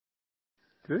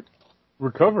Good.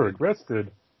 Recovered,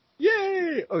 rested.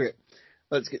 Yay! Okay,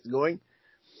 let's get going.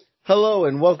 Hello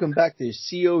and welcome back to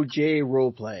COJ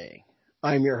Roleplaying.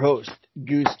 I'm your host,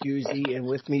 Goose Goosey, and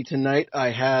with me tonight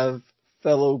I have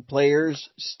fellow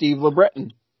players Steve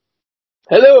LeBreton.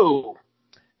 Hello!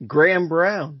 Graham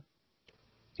Brown.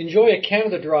 Enjoy a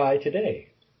Canada Dry today.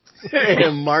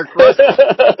 And Mark Russell.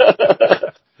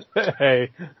 Hey.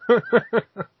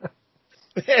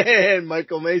 And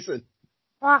Michael Mason.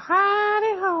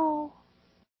 Howdy-ho.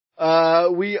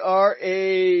 We are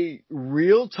a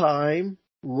real-time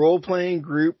role-playing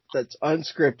group that's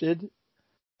unscripted.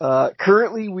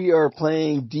 Currently we are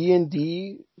playing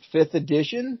D&D 5th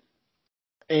edition.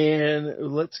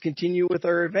 And let's continue with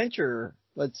our adventure.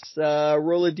 Let's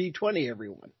roll a D20,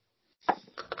 everyone.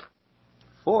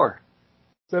 4.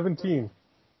 17.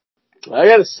 I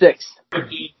got a 6.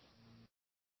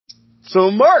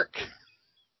 So, Mark,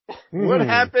 what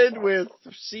happened with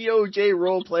COJ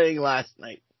role-playing last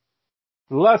night?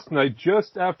 Last night,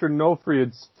 just after Nulfree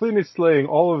had finished slaying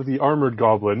all of the armored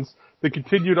goblins, they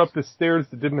continued up the stairs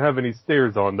that didn't have any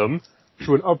stairs on them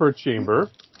to an upper chamber,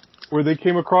 where they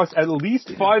came across at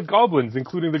least 5 goblins,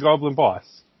 including the goblin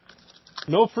boss.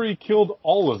 Nulfree killed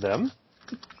all of them,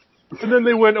 and then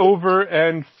they went over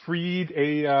and freed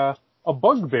a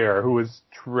bugbear who was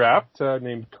trapped,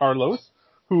 named Carlos,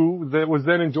 who was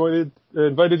then invited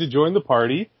to join the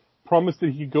party, promised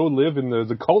that he could go live in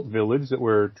the cult village that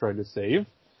we're trying to save,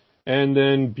 and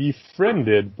then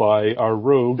befriended by our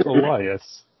rogue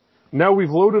Elias. Now we've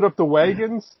loaded up the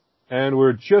wagons, and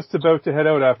we're just about to head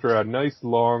out after a nice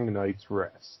long night's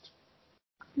rest.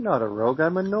 I'm not a rogue,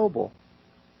 I'm a noble.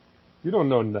 You don't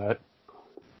know that.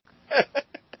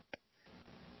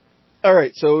 All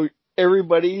right, so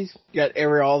everybody's got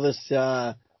all this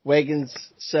wagons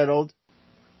settled.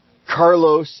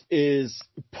 Carlos is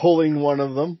pulling one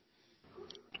of them.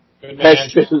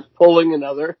 Pestis is pulling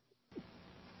another.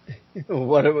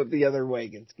 What about the other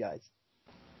wagons, guys?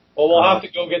 Well, we'll have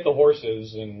to go get the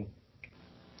horses and...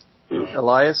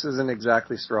 Elias isn't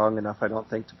exactly strong enough, I don't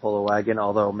think, to pull a wagon,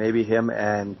 although maybe him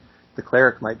and the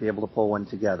cleric might be able to pull one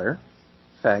together.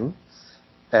 Feng.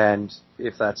 And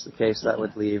if that's the case, that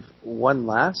would leave one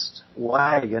last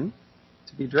wagon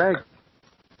to be dragged.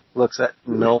 Looks at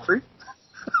Nulfree.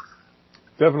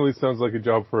 Definitely sounds like a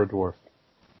job for a dwarf.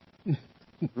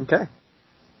 Okay.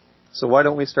 So why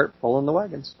don't we start pulling the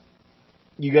wagons?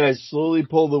 You guys slowly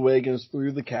pull the wagons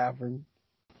through the cavern,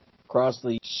 across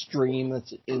the stream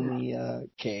that's in the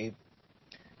cave,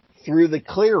 through the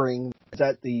clearing that's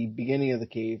at the beginning of the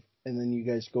cave, and then you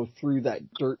guys go through that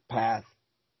dirt path.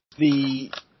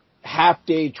 The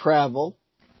half-day travel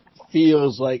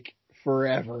feels like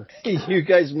forever. You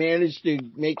guys managed to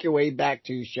make your way back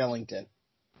to Shellington.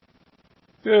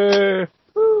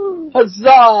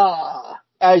 Huzzah!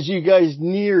 As you guys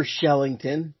near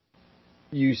Shellington,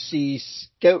 you see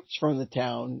scouts from the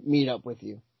town meet up with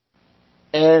you.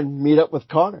 And meet up with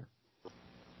Connor.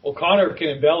 Well, Connor can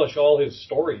embellish all his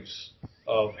stories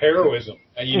of heroism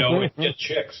and, and get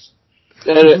chicks.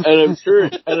 And I'm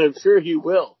sure he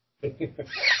will.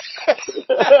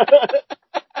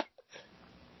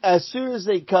 As soon as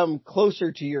they come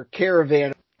closer to your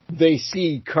caravan, they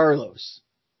see Carlos.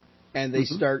 And they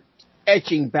start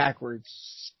etching backwards,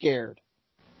 scared.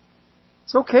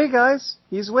 It's okay, guys.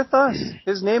 He's with us.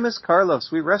 His name is Carlos.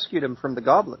 We rescued him from the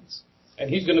goblins. And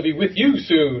he's going to be with you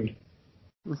soon.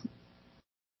 He's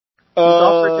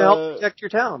offered to help protect your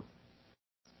town.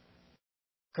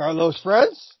 Carlos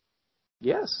friends?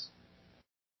 Yes.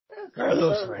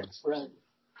 Carlos friends.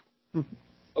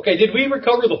 Okay, did we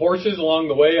recover the horses along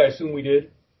the way? I assume we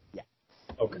did? Yeah.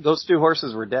 Okay. Those 2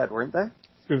 horses were dead, weren't they?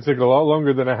 It's going to take a lot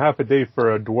longer than a half a day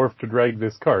for a dwarf to drag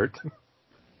this cart.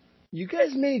 You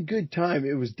guys made good time.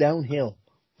 It was downhill.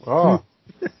 Oh.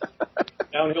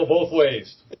 Downhill both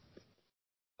ways.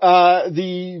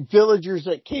 The villagers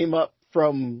that came up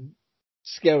from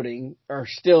scouting are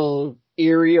still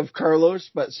eerie of Carlos,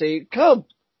 but say, come,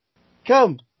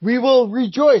 we will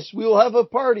rejoice. We will have a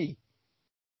party.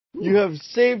 You have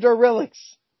saved our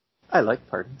relics. I like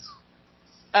parties.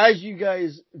 As you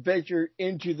guys venture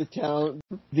into the town,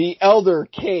 the elder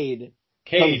Cade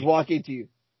comes walking to you.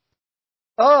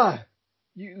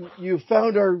 You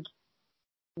found our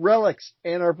relics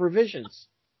and our provisions.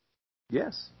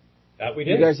 Yes. That we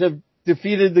did. You guys have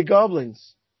defeated the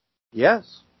goblins.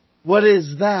 Yes. What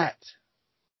is that?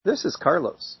 This is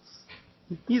Carlos.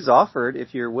 He's offered,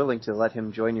 if you're willing to let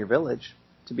him join your village,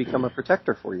 to become a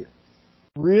protector for you.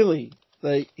 Really?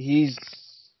 Like, he's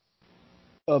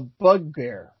a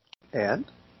bugbear. And?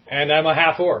 And I'm a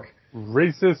half-orc.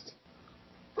 Racist.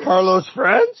 Carlos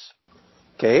friends?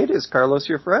 Cade, is Carlos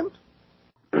your friend?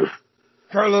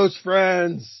 Carlos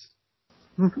friends.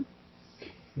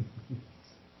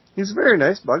 He's a very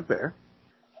nice bugbear.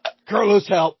 Carlos,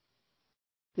 help.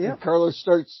 Yeah. And Carlos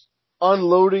starts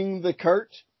unloading the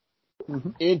cart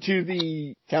Mhm. into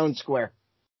the town square.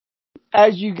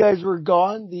 As you guys were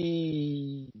gone,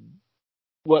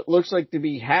 what looks like to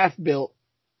be half-built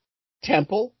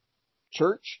temple,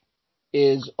 church,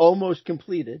 is almost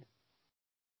completed.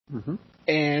 Mhm.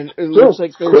 And it looks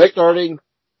like they're quick. starting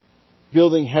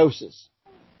building houses.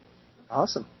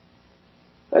 Awesome.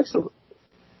 Excellent.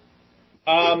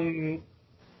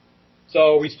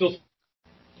 So are we still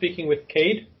speaking with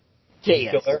Cade? Okay,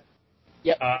 Still yes. there?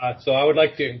 Yep. So I would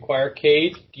like to inquire,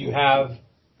 Cade, do you have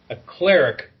a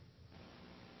cleric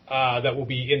that will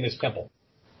be in this temple?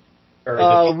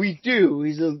 Or We do.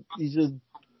 He's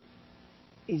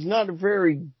not a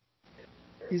very.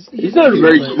 He's not a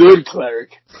very good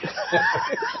cleric. He's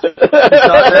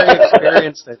not very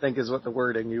experienced, I think, is what the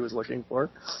wording he was looking for.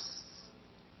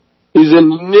 He's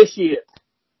an initiate.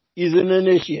 He's an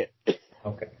initiate.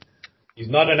 Okay. He's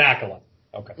not an acolyte.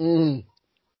 Okay. Mm.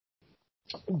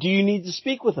 Do you need to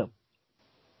speak with him?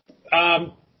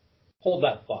 Hold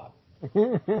that thought.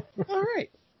 All right.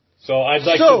 So I'd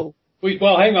like So- to. Wait,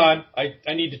 well, hang on.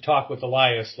 I need to talk with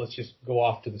Elias. Let's just go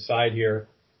off to the side here.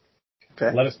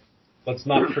 Okay. Let's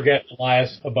not forget,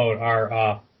 Elias, about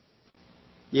our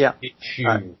Yeah.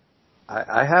 issue.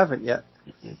 I haven't yet.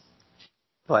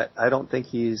 But I don't think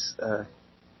he's a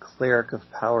cleric of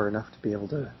power enough to be able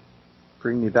to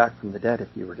bring me back from the dead if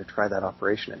you were to try that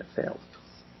operation and it failed.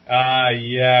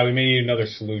 Yeah, we may need another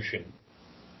solution.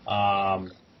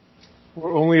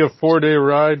 We're only a 4-day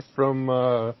ride from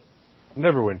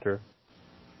Neverwinter.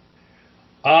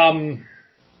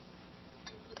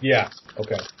 Yeah,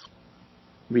 okay.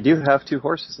 We do have 2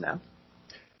 horses now.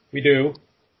 We do.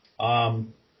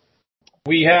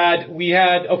 We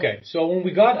had, okay, so when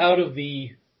we got out of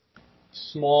the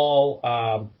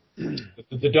small,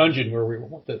 the dungeon where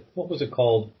what was it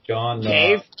called, John?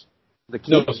 Cave? The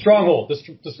key. No, stronghold,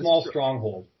 the small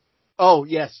stronghold. Oh,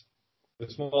 yes. The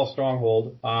small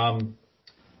stronghold.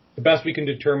 The best we can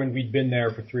determine, we'd been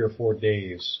there for 3 or 4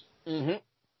 days. Mm-hmm.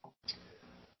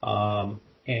 And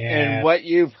And what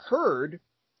you've heard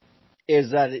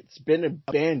is that it's been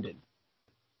abandoned.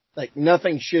 Like,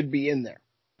 nothing should be in there.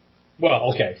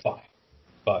 well, okay, fine,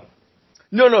 but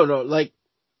No. Like,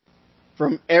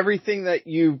 from everything that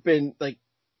you've been, like,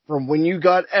 from when you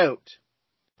got out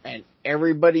and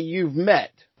everybody you've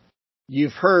met,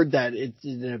 you've heard that it's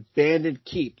an abandoned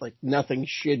keep. Like, nothing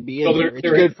should be in So there. there- It's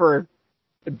there- good for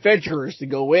adventurers to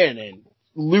go in and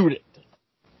loot it.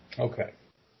 okay.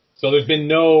 So there's been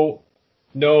no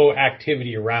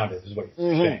activity around it, is what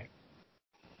you're Mhm. saying.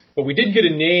 But we did get a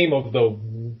name of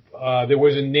there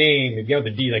was a name, it began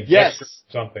with a D, like Yes. Dexter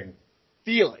or something.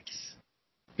 Felix.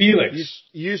 Felix.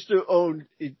 Used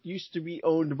to be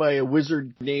owned by a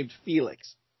wizard named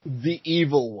Felix, the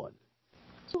evil one.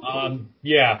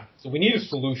 Yeah, so we need a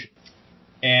solution.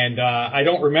 And I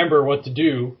don't remember what to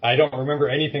do. I don't remember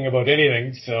anything about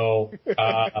anything, so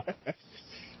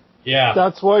yeah.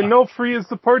 That's why Nofri is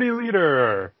the party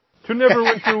leader. To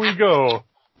Neverwinter we go.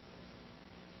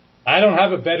 I don't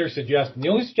have a better suggestion. The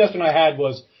only suggestion I had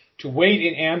was to wait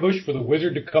in ambush for the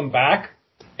wizard to come back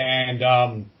and,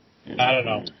 I don't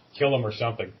know, kill him or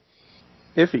something.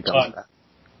 If he comes back.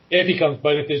 If he comes,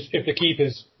 but if the keep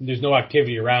there's no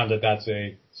activity around it, that's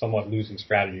a somewhat losing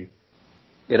strategy.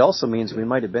 It also means we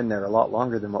might have been there a lot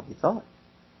longer than what we thought.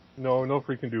 No,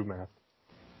 Nofri can do math.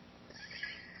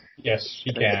 Yes,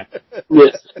 he can.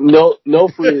 Yes.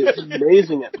 Nofri is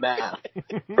amazing at math.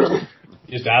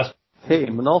 Just ask. Hey,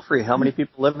 Manolfrey, how many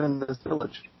people live in this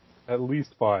village? At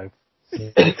least 5.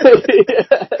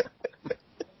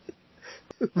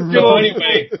 So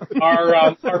anyway,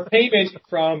 our payment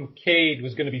from Cade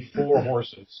was going to be 4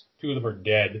 horses. 2 of them are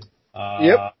dead.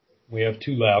 Yep. We have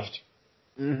 2 left.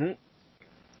 Mm-hmm.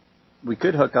 We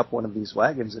could hook up one of these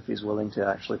wagons if he's willing to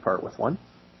actually part with one.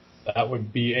 That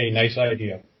would be a nice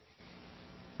idea.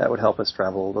 That would help us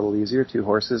travel a little easier. 2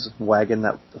 horses, wagon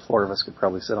that the 4 of us could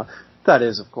probably sit on. That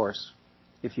is, of course,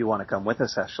 if you want to come with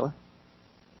us, Ashley.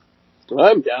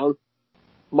 I'm down.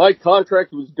 My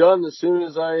contract was done as soon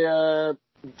as I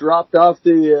dropped off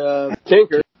the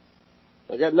tinker.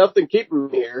 I got nothing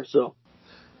keeping me here, so.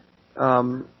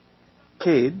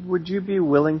 Cade, would you be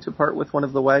willing to part with one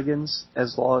of the wagons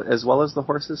as well as the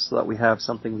horses so that we have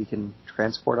something we can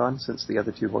transport on since the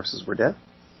other 2 horses were dead?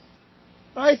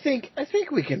 I think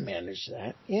we can manage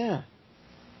that. Yeah.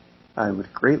 I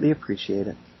would greatly appreciate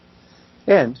it.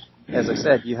 And, as I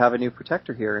said, you have a new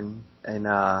protector here in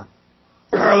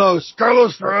Carlos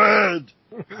friend.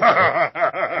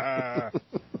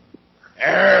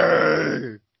 Hey.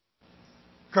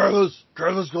 Carlos,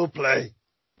 go play.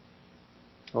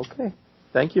 Okay.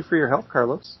 Thank you for your help,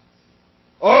 Carlos.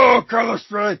 Oh, Carlos,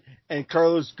 friend. And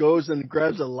Carlos goes and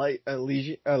grabs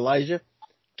Elijah,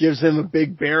 gives him a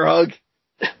big bear hug.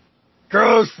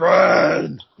 Carlos,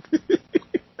 friend.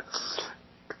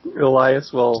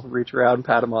 Elias will reach around,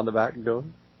 pat him on the back, and go,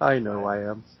 I know I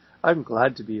am. I'm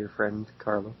glad to be your friend,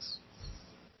 Carlos.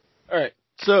 All right.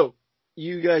 So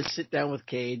you guys sit down with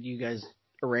Cade. You guys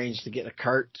arrange to get a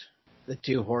cart, the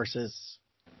 2 horses,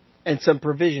 and some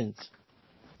provisions.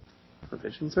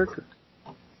 Provisions are good.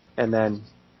 And then,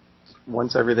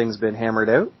 once everything's been hammered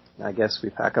out, I guess we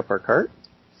pack up our cart.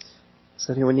 Does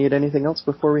anyone need anything else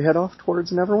before we head off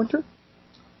towards Neverwinter?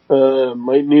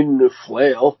 Might need a new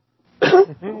flail.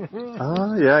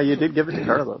 Yeah, you did give it to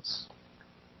Carlos.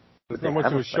 There's not much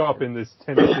of a flail. shop in this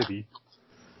tent city.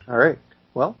 Alright,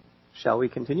 well, shall we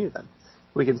continue then?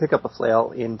 We can pick up a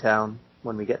flail in town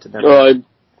when we get to Neverwinter.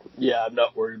 I'm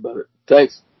not worried about it.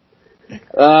 Thanks.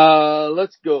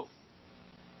 Let's go.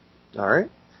 Alright.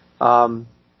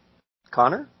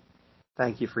 Connor,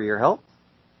 thank you for your help.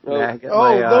 May I get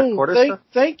quarter stuff?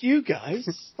 Thank you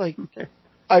guys. Like, Okay.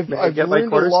 I've May I get my learned a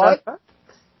quarter lot. stuff back?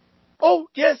 Oh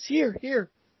yes, here.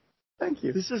 Thank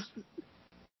you.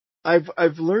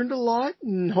 I've learned a lot,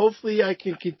 and hopefully I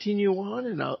can continue on.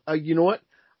 And you know what?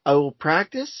 I will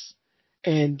practice,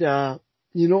 and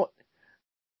you know what?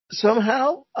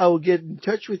 Somehow I will get in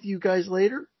touch with you guys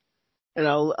later, and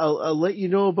I'll let you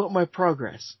know about my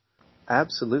progress.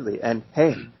 Absolutely. And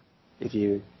hey, if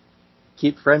you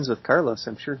keep friends with Carlos,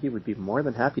 I'm sure he would be more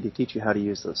than happy to teach you how to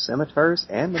use those scimitars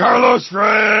and... Carlos,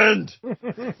 friend!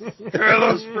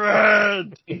 Carlos,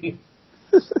 friend!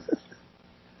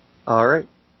 All right.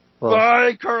 Well,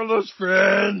 Bye, Carlos,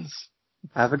 friends!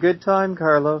 have a good time,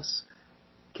 Carlos.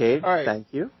 Cade, All right.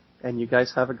 Thank you. And you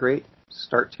guys have a great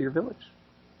start to your village.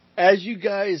 As you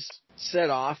guys set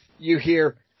off, you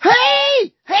hear,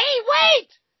 Hey,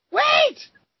 wait!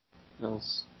 We'll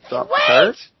stop the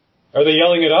cart. Are they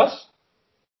yelling at us?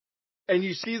 And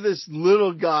you see this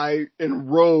little guy in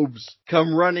robes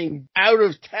come running out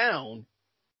of town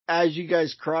as you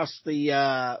guys cross the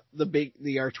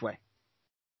archway.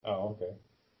 Oh, okay.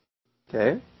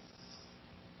 Okay.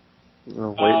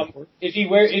 We'll wait for it. Is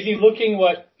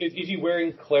he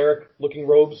wearing cleric looking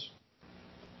robes?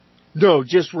 No,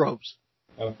 just robes.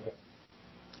 Okay.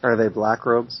 Are they black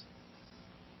robes?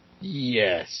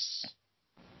 Yes.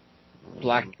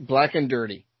 Black and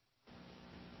dirty.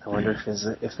 I wonder if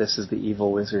this is the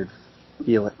evil wizard,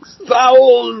 Felix.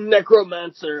 Foul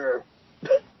necromancer.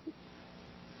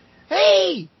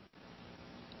 Hey!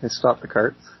 They stopped the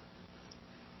cart.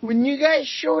 When you guys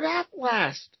showed up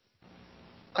last,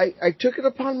 I took it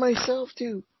upon myself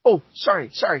to... Oh,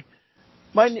 sorry.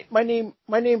 My name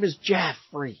is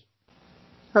Jaffrey.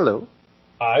 Hello.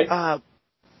 Hi.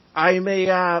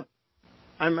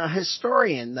 I'm a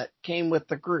historian that came with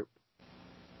the group.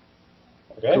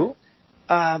 Okay. Cool.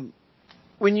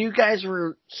 When you guys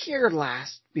were here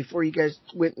last, before you guys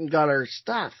went and got our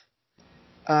stuff,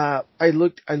 I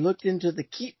looked into the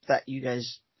keep that you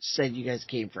guys said you guys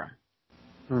came from.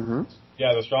 Mm-hmm.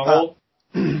 Yeah, the stronghold.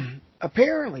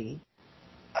 Apparently,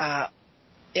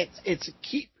 it's a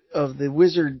keep of the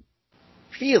wizard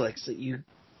Felix that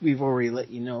we've already let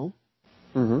you know.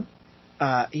 Mm-hmm.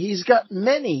 He's got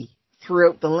many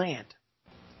throughout the land.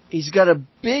 He's got a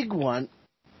big one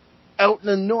out in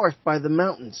the north by the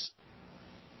mountains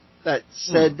that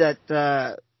said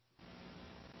that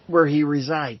where he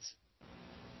resides.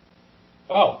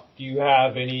 Oh, do you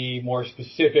have any more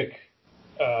specific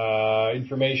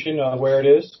information on where it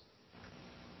is?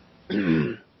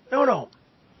 No.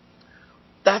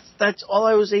 That's all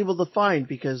I was able to find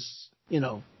because,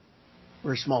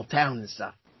 we're a small town and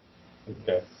stuff.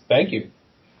 Okay. Thank you.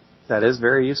 That is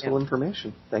very useful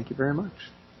information. Thank you very much.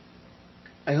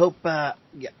 I hope that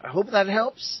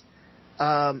helps.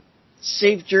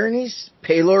 Safe journeys.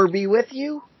 Paylor be with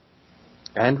you.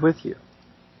 And with you.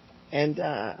 And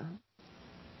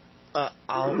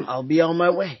I'll be on my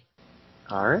way.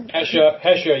 All right.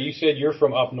 Hesha, you said you're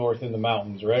from up north in the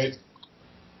mountains, right?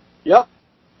 Yep.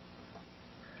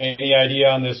 Any idea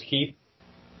on this keep?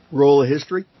 Roll a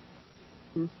history.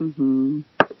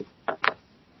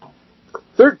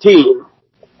 13.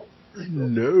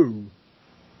 No.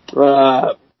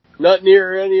 Not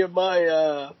near any of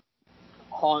my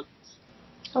haunts.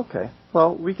 Okay.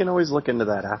 Well, we can always look into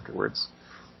that afterwards.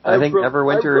 I'm I think from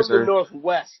Neverwinter's the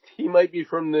northwest. He might be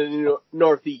from the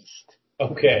northeast.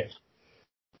 Okay.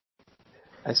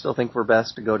 I still think we're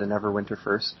best to go to Neverwinter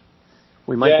first.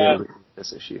 We might be able to beat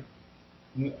this issue.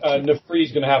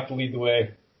 Nefri's going to have to lead the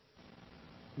way.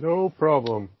 No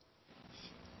problem.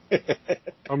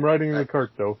 I'm riding in the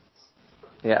cart, though.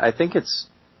 Yeah, I think it's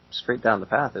straight down the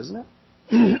path, isn't it?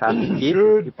 Path to keep,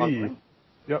 Should keep on be. going.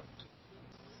 Yep.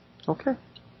 Okay.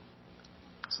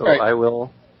 So Right. I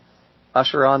will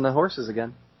usher on the horses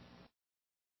again.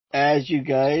 As you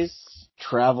guys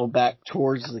travel back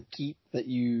towards the keep that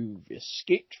you've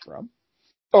escaped from,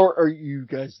 or you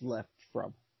guys left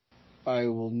from, I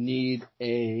will need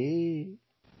a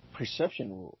perception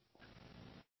roll.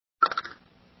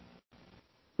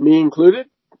 Me included?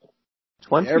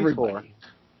 24. Everybody.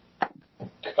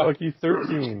 Lucky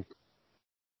 13.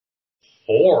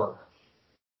 4.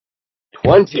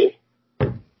 20.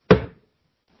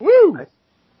 Woo!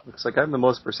 Looks like I'm the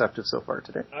most perceptive so far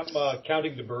today. I'm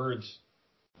counting the birds.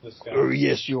 This guy. Oh,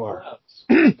 yes, you are.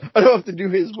 I don't have to do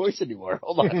his voice anymore.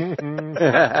 Hold on.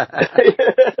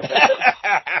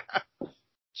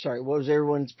 Sorry, what was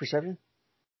everyone's perception?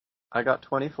 I got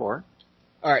 24.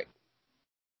 All right.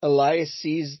 Elias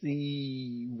sees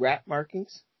the rat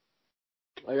markings.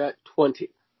 I got 20.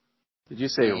 Did you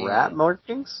say rat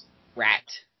markings? Rat.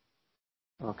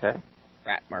 Okay.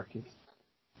 Rat markings.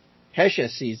 Hesha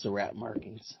sees the rat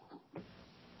markings.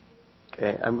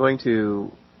 Okay, I'm going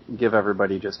to give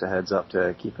everybody just a heads up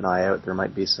to keep an eye out. There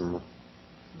might be some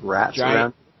rats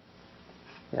around.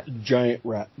 Giant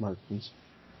rat markings.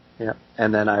 Yeah,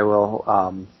 and then I will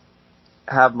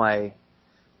have my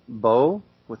bow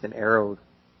with an arrow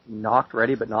knocked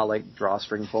ready, but not like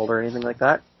drawstring pulled or anything like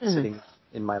that, sitting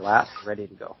in my lap, ready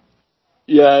to go.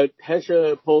 Yeah,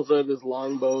 Hesha pulls out his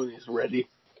longbow and he's ready.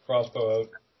 Crossbow out.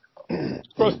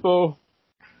 Crossbow.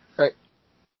 Right.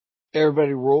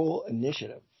 Everybody roll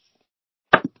initiative.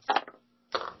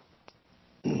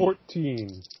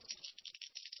 14.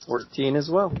 14 as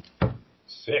well.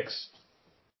 6.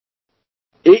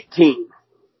 18.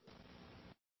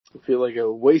 I feel like I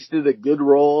wasted a good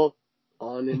roll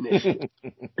on initiative.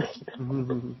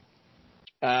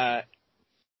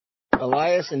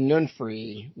 Elias and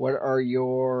Nunfree, what are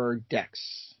your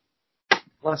decks?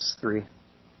 +3.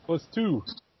 +2.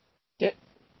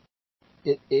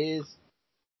 It is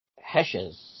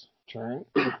Hesha's turn.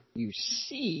 You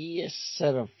see a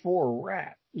set of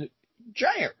 4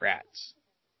 giant rats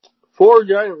 4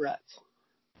 giant rats.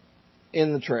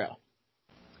 in the trail.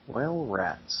 Well,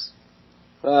 rats.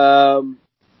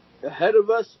 Ahead of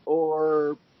us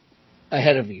or...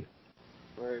 Ahead of you.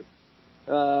 Right.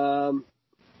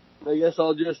 I guess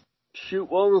I'll just shoot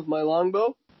one with my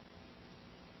longbow.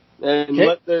 And Okay.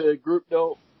 let the group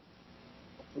know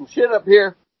some shit up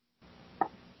here.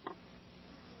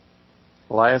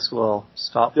 Elias will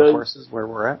stop the horses where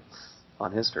we're at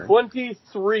on his turn.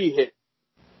 23 hit.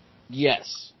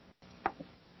 Yes.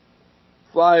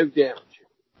 5 damage.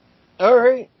 All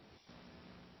right.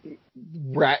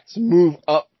 Rats move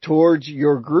up towards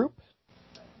your group.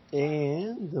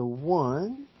 And the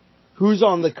one... Who's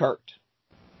on the cart?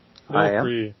 I am.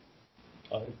 Free.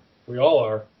 We all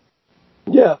are.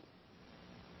 Yeah.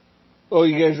 Oh,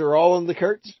 you guys are all on the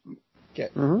carts? Okay.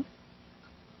 Mm-hmm.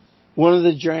 One of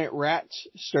the giant rats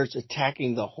starts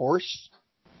attacking the horse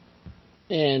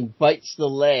and bites the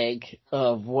leg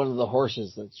of one of the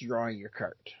horses that's drawing your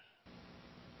cart.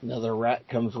 Another rat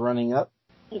comes running up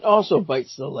and also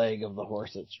bites the leg of the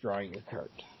horse that's drawing your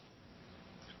cart.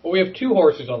 Well, we have 2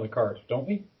 horses on the cart, don't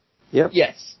we? Yep.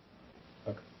 Yes.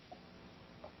 Okay.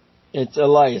 It's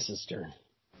Elias's turn.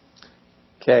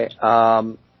 Okay,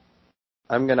 I'm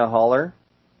going to holler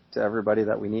to everybody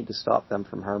that we need to stop them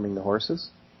from harming the horses.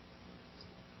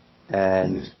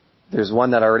 And there's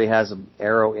one that already has an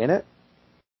arrow in it.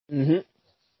 Mm-hmm.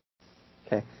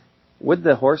 Okay. Would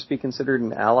the horse be considered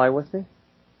an ally with me?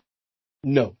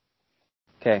 No.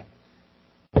 Okay.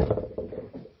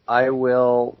 I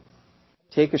will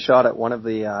take a shot at one of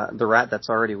the rat that's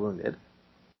already wounded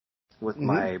with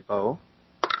my bow.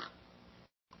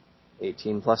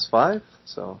 18 plus 5,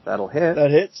 so that'll hit.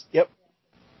 That hits. Yep.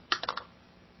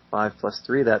 5 plus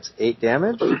 3, that's 8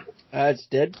 damage. It's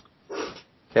dead.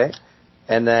 Okay.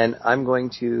 And then I'm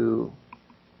going to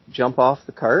jump off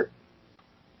the cart,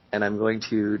 and I'm going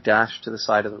to dash to the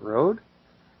side of the road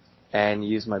and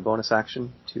use my bonus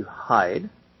action to hide.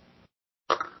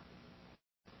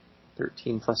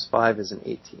 13 plus 5 is an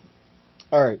 18.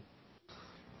 All right.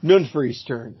 Nunfree's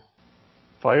turn.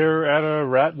 Fire at a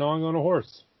rat gnawing on a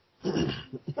horse.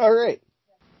 All right.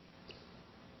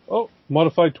 Oh,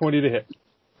 modified 20 to hit.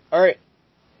 All right.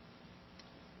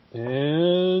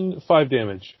 And 5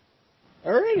 damage.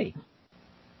 Alrighty.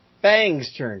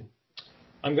 Bang's turn.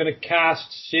 I'm going to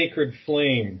cast Sacred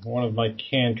Flame, one of my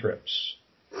cantrips.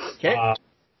 Okay.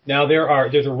 Now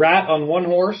there's a rat on one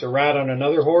horse, a rat on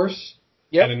another horse,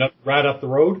 and another rat up the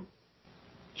road.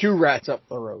 2 rats up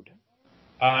the road.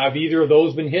 Have either of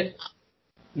those been hit?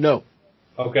 No.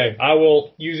 Okay, I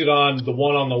will use it on the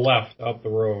one on the left up the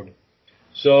road.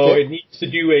 So Okay. it needs to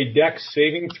do a dex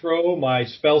saving throw. My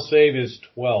spell save is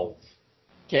 12.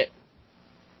 Okay.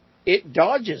 It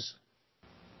dodges.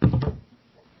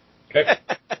 Okay.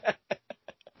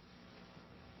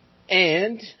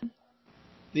 And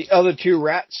the other two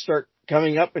rats start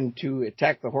coming up and to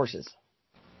attack the horses.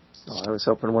 Oh, I was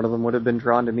hoping one of them would have been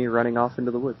drawn to me running off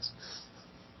into the woods.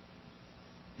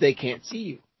 They can't see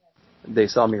you. They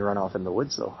saw me run off in the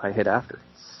woods, though. I hit after.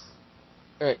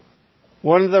 All right.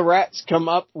 One of the rats come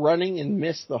up running and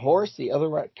miss the horse. The other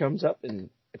rat comes up and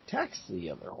attacks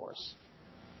the other horse.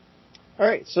 All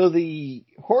right, so the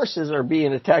horses are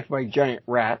being attacked by giant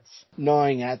rats,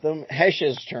 gnawing at them.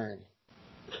 Hesh's turn.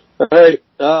 All right.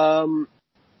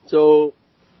 So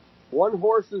one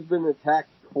horse has been attacked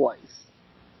twice.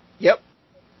 Yep.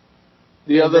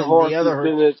 The And other then horse the other has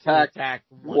been horse attacked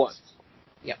once. once.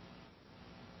 Yep.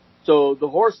 So the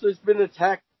horse that's been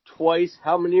attacked twice,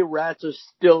 how many rats are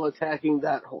still attacking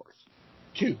that horse?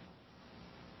 2.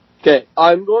 Okay,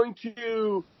 I'm going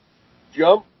to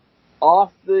jump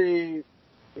off the...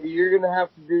 You're going to have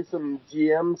to do some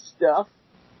GM stuff.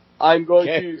 I'm going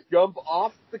to jump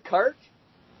off the cart,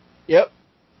 Yep.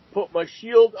 put my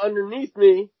shield underneath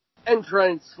me, and try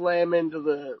and slam into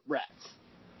the rats.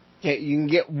 Okay, you can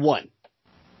get 1.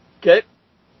 Okay?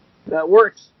 That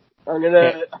works. I'm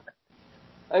gonna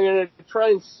try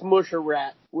and smush a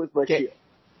rat with my shield.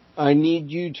 I need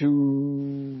you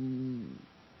to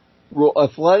roll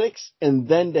athletics and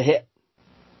then to hit.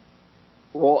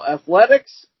 Roll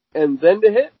athletics and then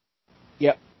to hit?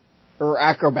 Yep. Or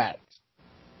acrobatics.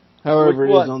 However Which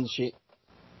it one? is on the sheet.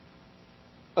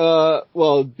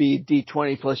 Well, it'd be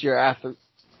D20 plus your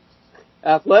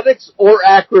Athletics or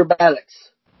acrobatics?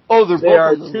 Oh, they're They both are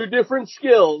on the two different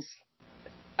skills.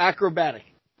 acrobatic.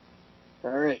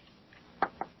 Alright.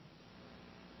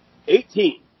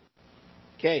 18.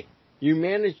 Okay. You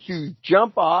manage to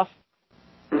jump off,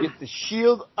 get the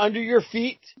shield under your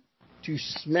feet to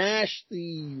smash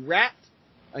the rat.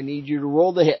 I need you to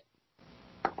roll the hit.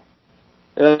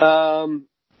 Am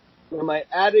I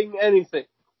adding anything?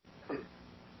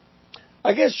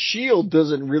 I guess shield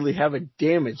doesn't really have a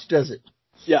damage, does it?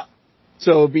 Yeah.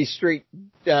 So it'll be straight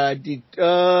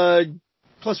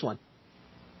plus 1.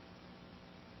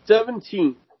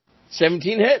 17.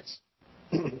 17 hits.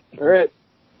 Alright.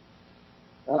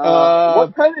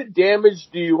 What kind of damage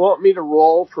do you want me to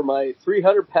roll for my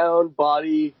 300-pound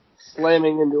body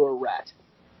slamming into a rat?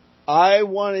 I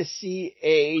want to see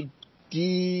a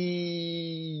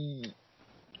D8.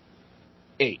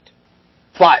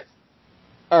 5.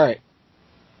 All right.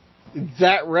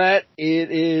 That rat, it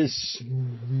is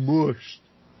smushed.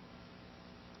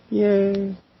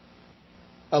 Yay.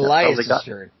 Elias'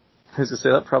 turn. I was going to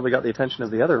say, that probably got the attention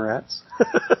of the other rats. I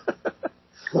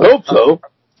hope so.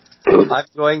 I'm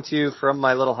going to, from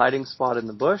my little hiding spot in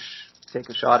the bush, take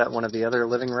a shot at one of the other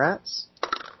living rats.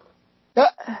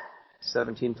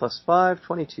 17 plus 5,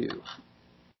 22.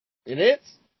 It hits.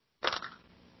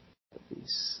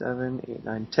 7, 8,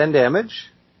 9, 10 damage.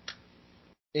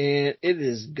 And it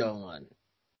is gone.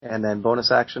 And then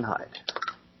bonus action hide.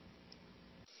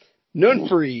 None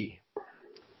free.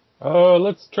 Oh,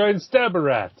 let's try and stab a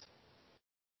rat.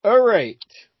 All right.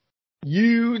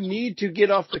 You need to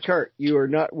get off the cart. You are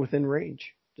not within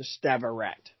range to stab a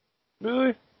rat.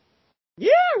 Really?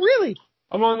 Yeah, really.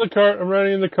 I'm on the cart. I'm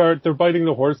riding in the cart. They're biting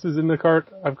the horses in the cart.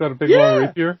 I've got a big long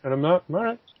rapier, and I'm not. I'm all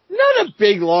right. Not a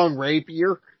big long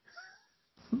rapier.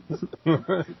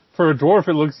 For a dwarf,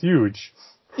 it looks huge.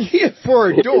 Yeah, for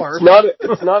a dwarf.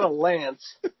 It's not a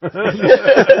lance.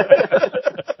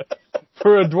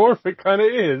 For a dwarf, it kind of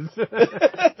is.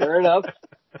 Fair enough.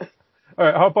 All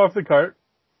right, hop off the cart.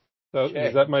 So, Okay.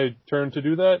 is that my turn to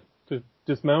do that? To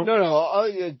dismount? No,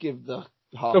 I'll give the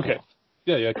hop Okay. off.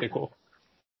 Yeah, okay, cool.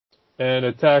 And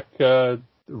attack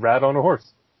rat on a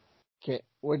horse. Okay,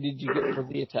 what did you get for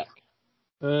the attack?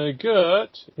 I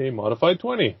got a modified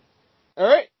 20. All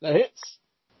right, that hits.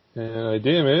 And I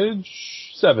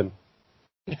damage 7.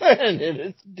 And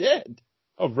it's dead.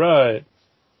 All right.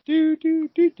 Do, do,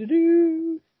 do, do,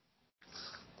 do.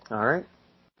 All right.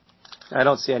 I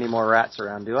don't see any more rats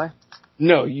around, do I?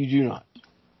 No, you do not.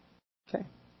 Okay.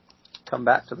 Come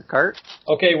back to the cart.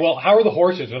 Okay, well, how are the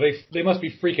horses? Are they must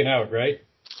be freaking out, right?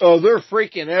 Oh, they're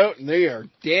freaking out and they are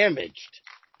damaged.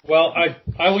 Well,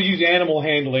 I will use animal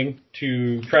handling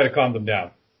to try to calm them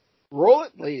down. Roll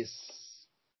it, please.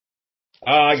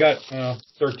 I got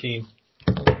 13.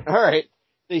 All right.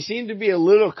 They seem to be a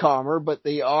little calmer, but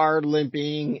they are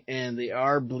limping and they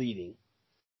are bleeding.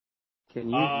 Can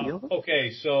you heal them?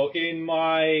 Okay, so in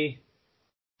my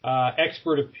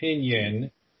expert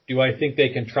opinion, do I think they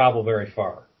can travel very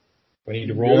far? Do I need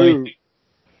to roll anything?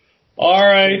 All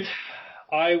right.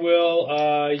 I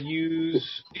will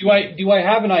use. Do I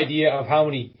have an idea of how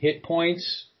many hit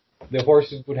points the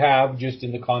horses would have just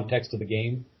in the context of the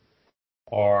game?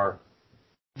 Or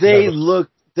they look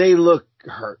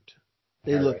hurt.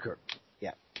 They look hurt.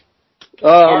 Yeah.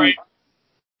 All right.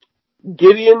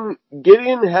 Gideon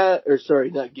had, or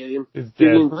sorry, not Gideon. Is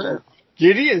dead.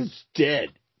 Gideon's dead.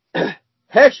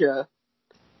 Hesha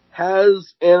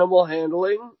has animal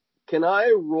handling. Can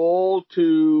I roll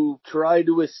to try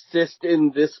to assist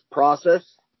in this process?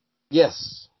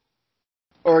 Yes.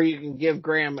 Or you can give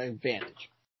Graham an advantage.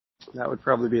 That would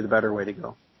probably be the better way to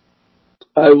go.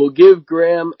 I will give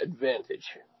Graham advantage.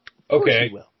 Of course Okay.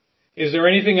 you will. Is there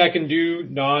anything I can do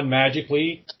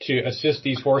non-magically to assist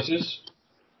these horses?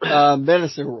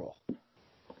 Medicine roll.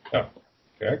 Oh,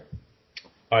 okay.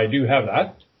 I do have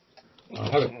that. I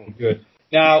have it. Good.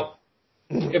 Now,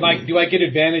 do I get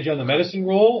advantage on the medicine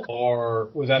roll, or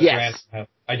was that Yes. random?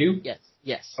 I do?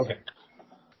 Yes. Okay.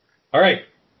 All right.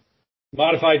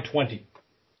 Modified 20.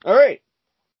 All right.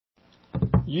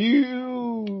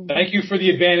 You. Thank you for the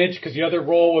advantage, because the other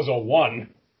roll was a 1.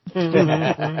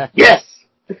 Yes!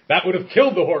 That would have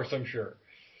killed the horse, I'm sure.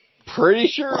 Pretty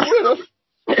sure it would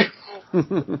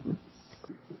have.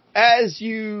 As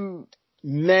you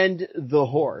mend the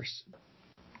horse,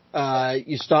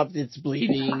 you stop its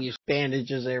bleeding, you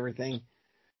bandages everything.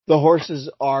 The horses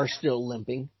are still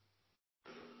limping,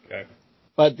 Okay.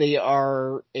 but they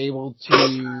are able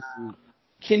to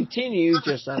continue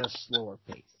just at a slower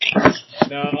pace.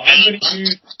 Now, I'm going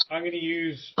to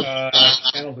use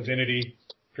Channel Divinity,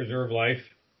 Preserve Life,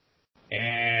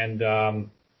 and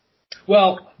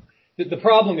the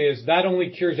problem is that only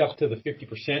cures up to the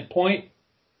 50% point,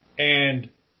 and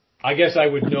I guess I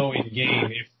would know in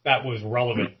game if that was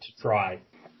relevant to try.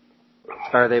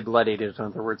 Are they bloodied, in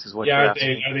other words, is what you're Yeah,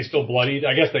 asking? are they still bloodied?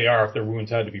 I guess they are if their wounds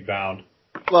had to be bound.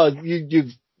 Well,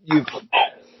 you've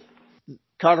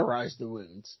cauterized the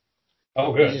wounds.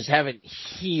 Oh, You good. just haven't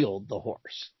healed the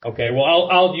horse. Okay, well,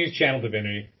 I'll use Channel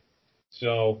Divinity.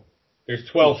 So there's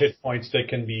 12 hit points that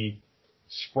can be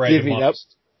spread Divvied up.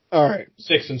 amongst All right.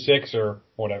 6 and 6 or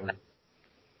whatever.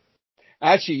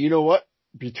 Actually, you know what?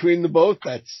 Between the both,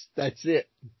 that's it.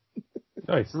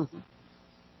 Nice. All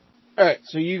right.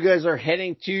 So you guys are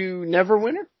heading to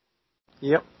Neverwinter?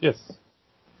 Yep. Yes.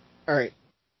 All right.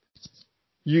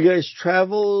 You guys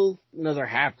travel another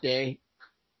half day.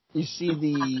 You see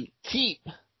the keep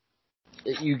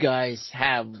that you guys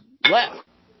have left.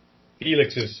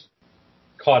 Felix's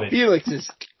cottage.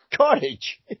 Felix's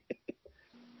cottage.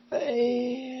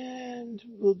 And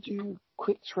we'll do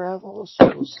quick travel,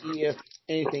 so we'll see if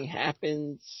anything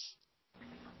happens.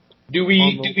 Do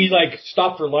we like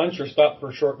stop for lunch or stop for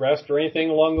a short rest or anything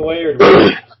along the way, or do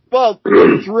we... Well,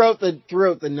 throughout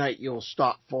the night, you'll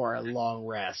stop for a long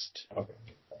rest. Okay.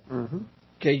 Mm-hmm.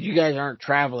 Okay, you guys aren't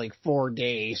traveling 4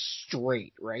 days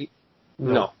straight, right?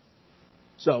 No.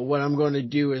 So what I'm going to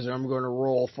do is I'm going to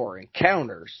roll for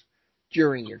encounters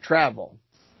during your travel.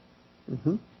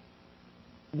 Mm-hmm.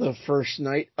 The first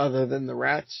night, other than the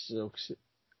rats, is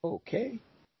okay.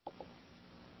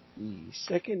 The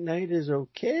second night is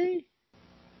okay.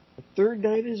 The third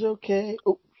night is okay.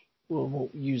 Oh, we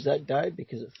won't use that die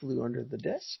because it flew under the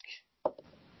desk.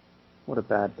 What a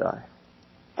bad die.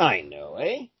 I know,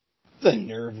 eh? The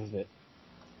nerve of it.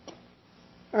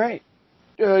 All right.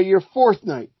 Your fourth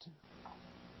night.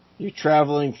 You're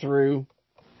traveling through.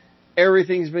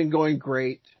 Everything's been going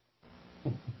great.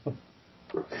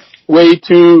 Way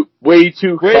too Way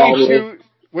too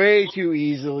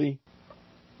easily.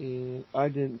 And I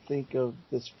didn't think of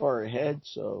this far ahead,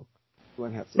 so I'm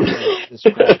going to have to edit this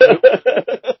crap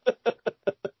out.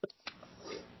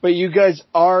 But you guys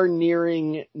are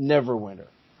nearing Neverwinter.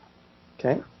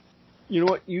 Okay. You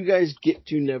know what? You guys get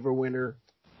to Neverwinter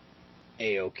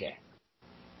A-okay.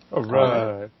 All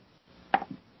right.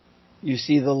 You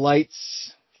see the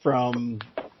lights from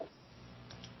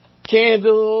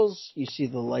candles. You see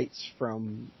the lights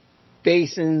from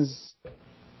basins.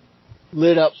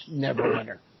 Lit up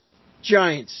Neverwinter.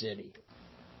 Giant city.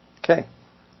 Okay.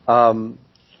 I'm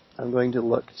going to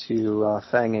look to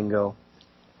Fang and go,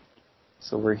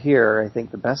 so we're here. I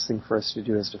think the best thing for us to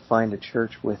do is to find a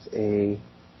church with a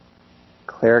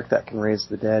cleric that can raise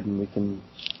the dead, and we can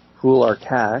pool our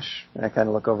cash. And I kind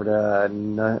of look over to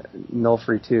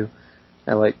Nulfree too,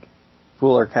 and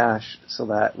pool our cash so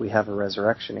that we have a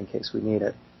resurrection in case we need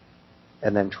it,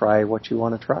 and then try what you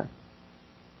want to try.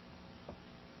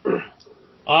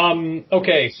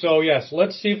 Okay, so yes,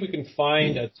 let's see if we can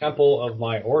find a temple of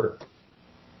my order.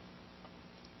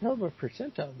 How about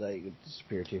percentile that you could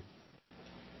disappear to?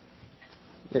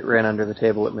 It ran under the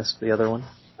table. It missed the other one.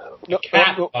 No,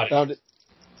 Cat found it.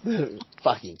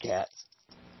 Fucking cats.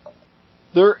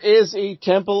 There is a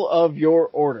temple of your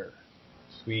order.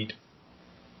 Sweet.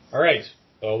 All right,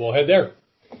 so we'll head there.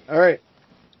 All right.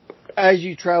 As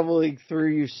you traveling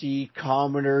through, you see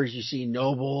commoners, you see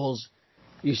nobles,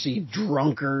 you see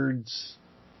drunkards.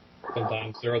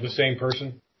 Sometimes they're the same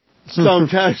person.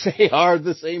 Sometimes they are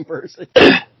the same person.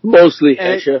 Mostly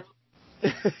Hesha.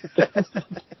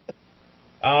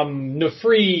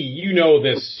 Nefree, you know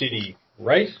this city,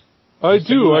 right? I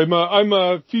do. I'm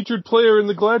a featured player in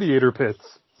the Gladiator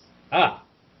Pits. Ah.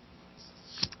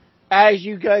 As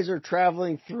you guys are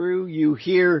traveling through, you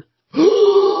hear,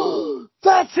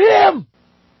 "That's him!"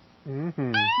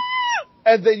 Mm-hmm.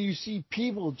 And then you see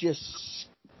people just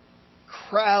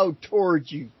crowd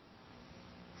towards you.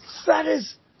 That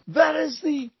is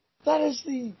the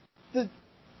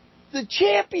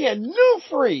champion,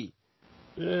 Nufri.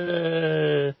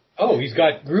 Oh, he's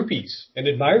got groupies and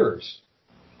admirers.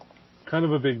 Kind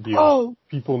of a big deal. Oh,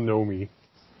 People know me.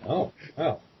 Oh,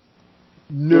 wow.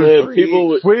 Nufri.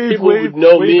 People Wave would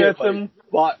know me at if them. I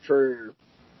fought for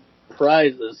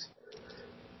prizes.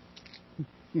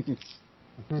 I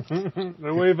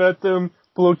wave at them,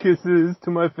 blow kisses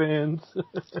to my fans.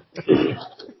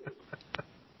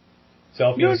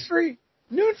 Selfies.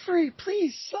 Nufri,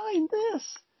 please sign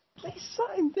this. Please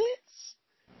sign this.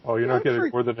 Oh, you're not getting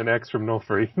more than an X from No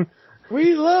Free.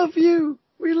 We love you.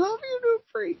 We love you,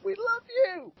 Nufri. We love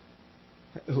you.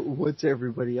 What's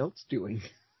everybody else doing?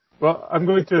 Well, I'm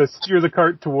going to steer the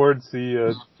cart towards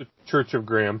the Church of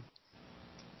Graham.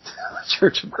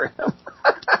 Church of Graham.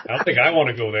 I don't think I want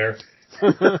to go there.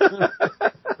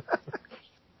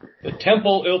 The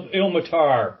Temple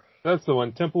Ilmatar. That's the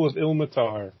one, Temple of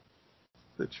Ilmatar.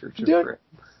 The Church of Graham.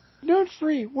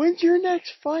 Nufri, when's your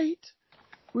next fight?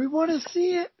 We want to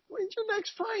see it. When's your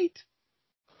next fight?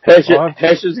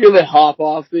 Hesha's gonna hop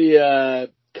off the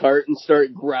cart and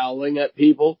start growling at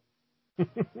people.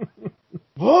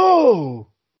 Whoa!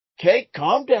 Okay,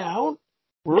 calm down.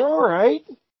 We're all right.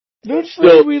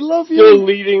 Nufri, we love you.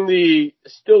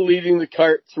 Still leading the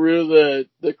cart through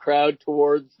the crowd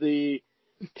towards the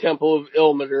Temple of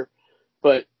Ilmatar,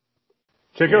 but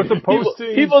check out the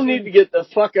postings. People need to get the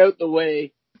fuck out the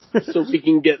way so we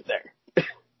can get there.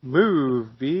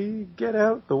 Move, B. Get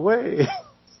out the way.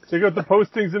 Check out the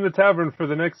postings in the tavern for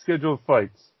the next scheduled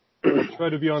fights. Try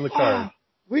to be on the card.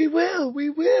 We will. We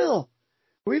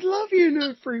love you,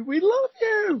 Nufri. We love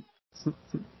you.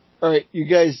 All right, you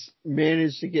guys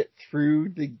managed to get through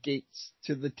the gates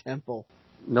to the temple.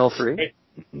 Nulfree.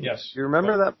 Yes. You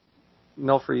remember that?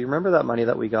 Nulfree, you remember that money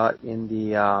that we got in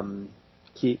the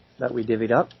keep that we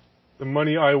divvied up? The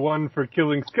money I won for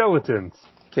killing skeletons.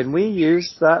 Can we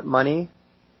use that money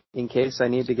in case I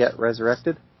need to get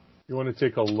resurrected? You want to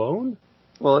take a loan?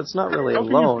 Well, it's not really a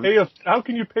loan. How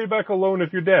can you pay back a loan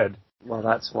if you're dead? Well,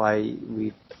 that's why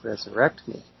we resurrect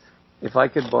me. If I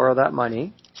could borrow that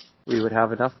money, we would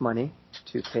have enough money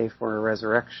to pay for a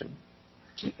resurrection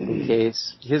in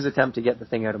case his attempt to get the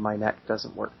thing out of my neck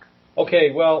doesn't work.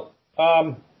 Okay, well,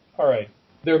 all right.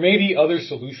 There may be other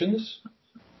solutions,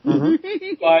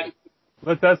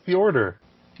 but that's the order.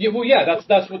 Yeah, well, yeah,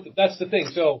 that's the thing.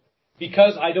 So,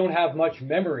 because I don't have much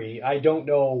memory, I don't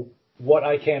know what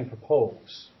I can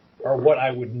propose or what I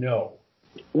would know.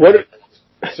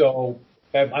 So,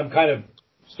 I'm kind of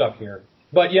stuck here.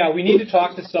 But yeah, we need to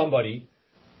talk to somebody.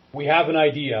 We have an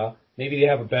idea. Maybe they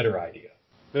have a better idea.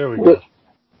 There we go.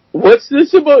 What's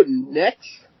this about necks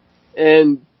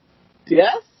and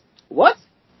death? What?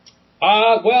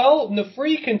 Well,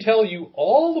 Nefree can tell you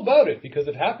all about it because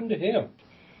it happened to him.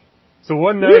 So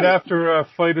one night after a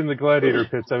fight in the Gladiator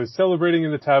Pits, I was celebrating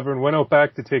in the tavern, went out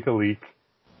back to take a leak.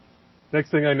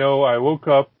 Next thing I know, I woke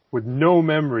up with no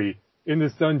memory in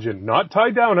this dungeon, not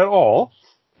tied down at all,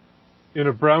 in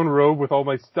a brown robe with all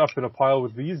my stuff in a pile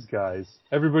with these guys.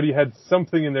 Everybody had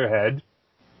something in their head.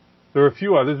 There were a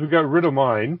few others. We got rid of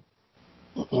mine.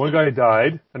 One guy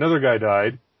died. Another guy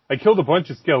died. I killed a bunch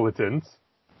of skeletons.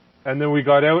 And then we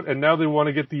got out, and now they want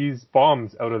to get these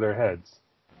bombs out of their heads.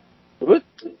 What?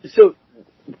 So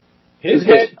his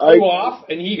head flew off,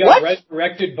 and he got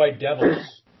resurrected by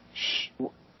devils.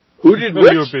 Who did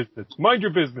Mind your business. Mind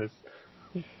your business.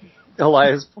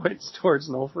 Elias points towards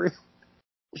Nulfree.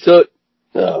 So,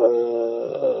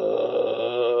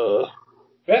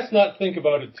 best not think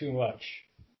about it too much.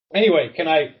 Anyway, can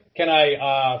I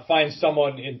find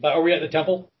someone in? Are we at the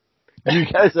temple? You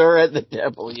guys are at the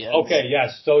temple, yes. Okay,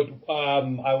 yes. So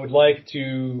I would like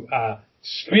to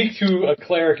speak to a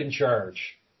cleric in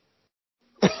charge.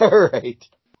 All right.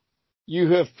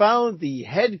 You have found the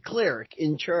head cleric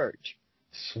in charge.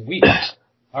 Sweet.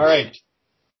 All right.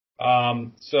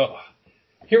 So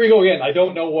here we go again. I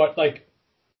don't know what, like,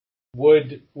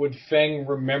 would Feng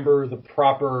remember the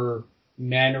proper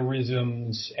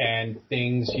mannerisms and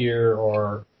things here,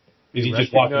 or is he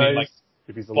just walking in like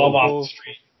if he's a bum off local? the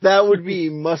street? That would be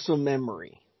muscle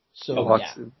memory. So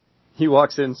He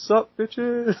walks in, sup,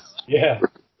 bitches? Yeah.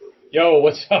 Yo,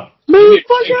 what's up?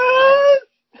 Motherfuckers!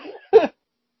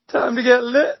 Time to get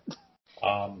lit.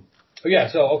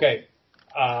 Okay.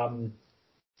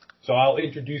 So I'll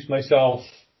introduce myself.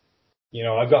 You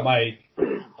know, I've got my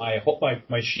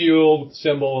shield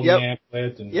symbol and the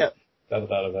amulet and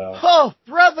da-da-da-da-da. Oh,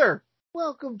 brother!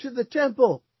 Welcome to the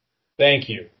temple. Thank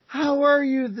you. How are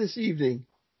you this evening?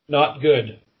 Not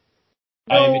good.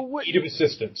 I'm in need of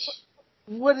assistance.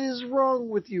 What is wrong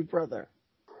with you, brother?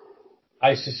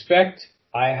 I suspect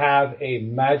I have a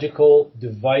magical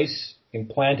device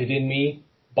implanted in me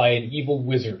by an evil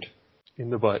wizard. In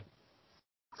the butt.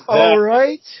 All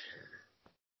right.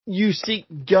 You seek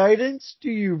guidance, do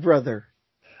you, brother?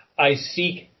 I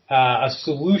seek a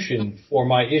solution for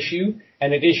my issue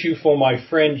and an issue for my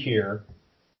friend here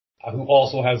who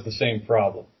also has the same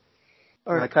problem.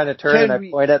 All right. I kind of turn and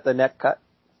I point at the neck cut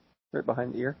right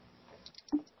behind the ear.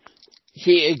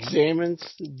 He examines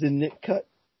the neck cut.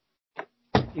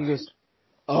 He goes,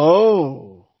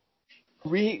 "Oh,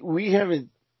 we haven't.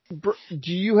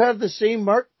 Do you have the same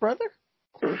mark, brother?"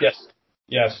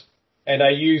 Yes. And I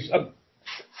use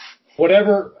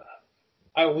whatever.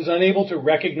 I was unable to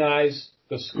recognize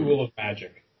the school of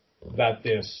magic that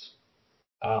this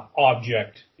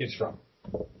object is from.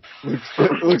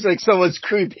 Looks like someone's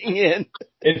creeping in.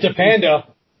 It's a panda.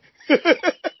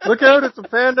 Look out, it's a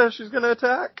panda. She's going to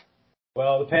attack.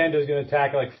 Well, the panda is going to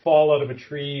attack, like fall out of a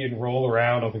tree and roll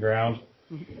around on the ground.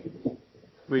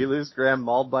 We lose Graham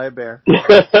mauled by a bear.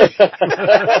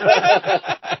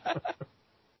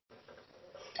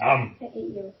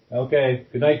 Okay.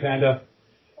 Good night, panda.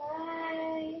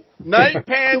 Bye. Night,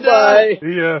 panda. Bye.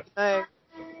 See ya. Hey.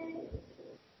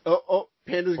 Oh,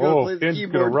 panda's gonna play the Panda's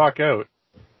keyboard. gonna rock out.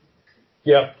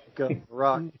 Yep. Go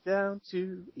rock down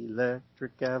to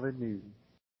Electric Avenue.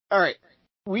 All right.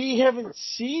 We haven't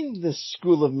seen the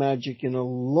School of Magic in a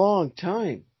long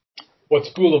time. What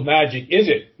school of magic is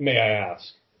it, may I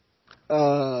ask?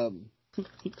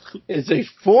 It's a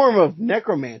form of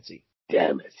necromancy.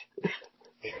 Damn it.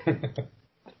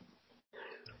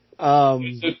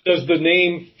 Does the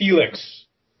name Felix,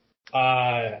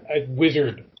 a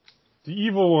wizard, The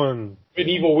evil one. an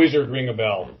evil wizard, ring a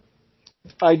bell?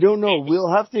 I don't know.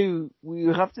 We'll have to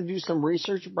do some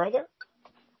research, brother.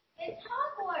 It's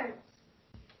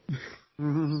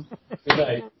Hogwarts. Good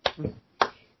night.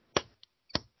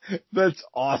 That's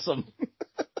awesome.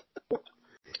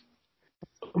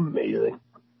 Amazing.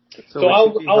 So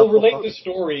I'll relate the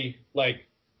story, like,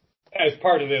 as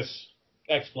part of this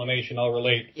explanation. I'll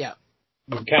relate. Yeah.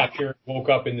 We were captured, woke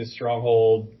up in this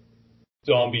stronghold,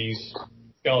 zombies,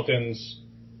 skeletons.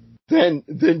 Then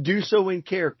do so in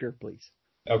character, please.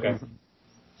 Okay.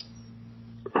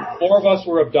 4 of us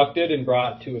were abducted and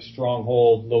brought to a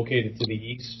stronghold located to the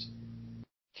east.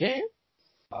 Okay.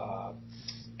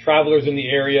 Travelers in the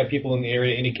area, people in the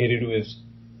area indicated it was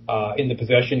in the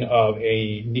possession of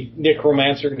a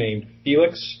necromancer named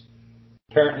Felix.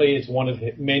 Apparently, it's one of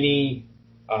many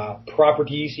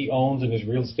properties he owns in his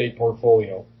real estate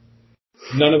portfolio.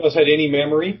 None of us had any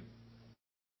memory.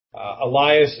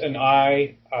 Elias and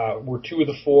I were 2 of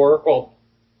the 4. Well,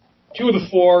 2 of the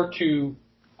 4 to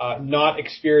not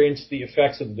experience the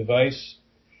effects of the device.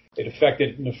 It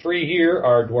affected Nefri here,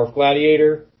 our dwarf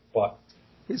gladiator, but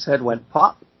his head went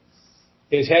pop.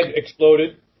 His head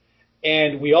exploded.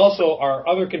 And we also, our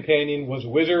other companion was a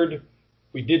wizard.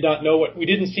 We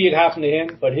didn't see it happen to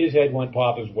him, but his head went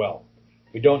pop as well.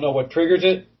 We don't know what triggers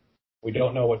it. We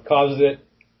don't know what causes it,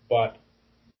 but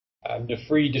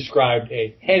Nefri described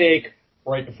a headache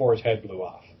right before his head blew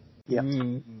off. Yeah.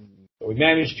 So we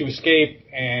managed to escape,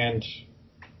 and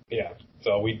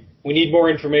so we need more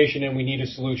information and we need a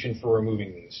solution for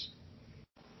removing these.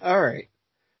 All right.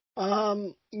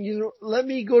 Let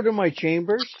me go to my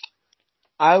chambers.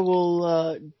 I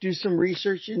will do some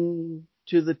research into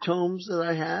the tomes that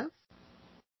I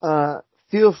have.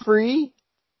 Feel free.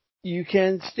 You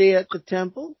can stay at the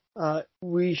temple.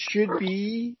 We should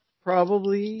be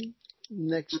probably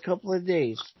next couple of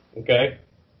days. Okay.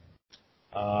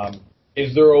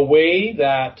 Is there a way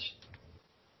that?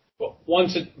 Well,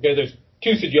 there's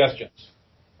 2 suggestions.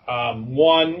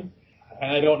 One,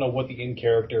 and I don't know what the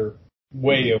in-character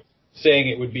way of saying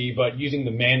it would be, but using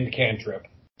the mend cantrip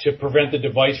to prevent the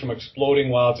device from exploding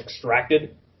while it's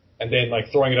extracted, and then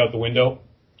like throwing it out the window.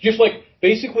 Just like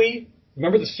basically,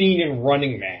 remember the scene in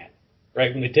Running Man,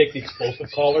 right? When they take the explosive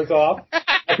collars off,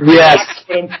 Yes. That's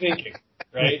what I'm thinking,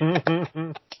 right?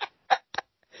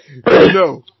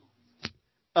 No.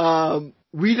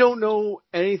 We don't know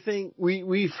anything.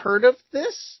 We've heard of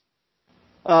this.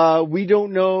 We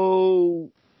don't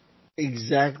know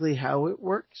exactly how it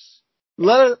works.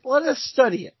 Let us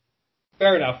study it.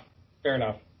 Fair enough.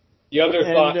 The other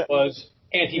thought was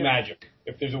anti-magic.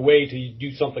 If there's a way to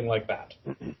do something like that.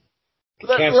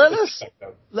 Let us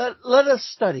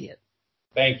study it.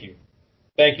 Thank you,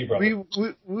 brother.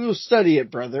 We will study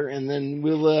it, brother, and then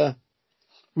we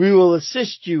will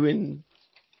assist you in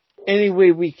any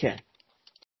way we can.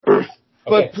 Okay.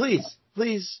 But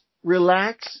please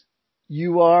relax.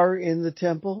 You are in the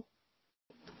temple.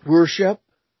 Worship.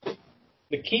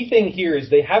 The key thing here is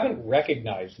they haven't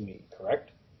recognized me,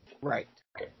 correct? Right.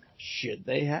 Should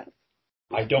they have?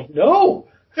 I don't know.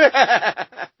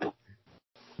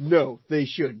 No, they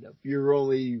shouldn't have. You're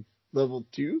only level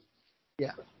 2?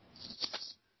 Yeah.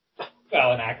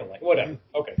 Well, an acolyte. Whatever.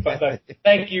 Okay. But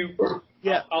thank you.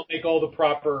 Yeah. I'll make all the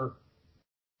proper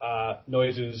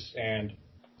noises and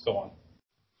so on.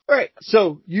 All right.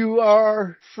 So you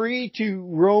are free to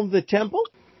roam the temple.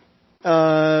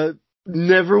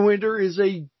 Neverwinter is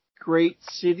a great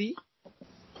city.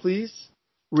 Please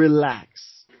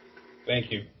relax.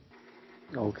 Thank you.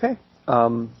 Okay.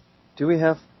 Do we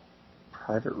have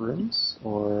private rooms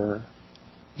or?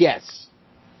 Yes.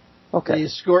 Okay. They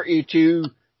escort you to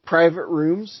private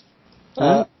rooms.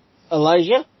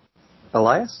 Elijah?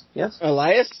 Elias? Yes?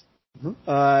 Elias?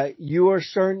 Mm-hmm. You are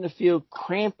starting to feel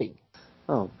cramping.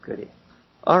 Oh, goody.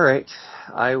 All right.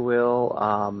 I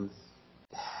will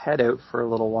head out for a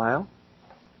little while,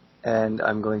 and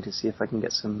I'm going to see if I can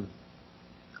get some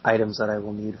items that I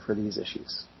will need for these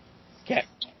issues. Okay.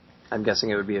 I'm guessing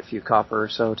it would be a few copper or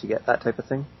so to get that type of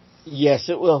thing? Yes,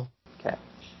 it will. Okay.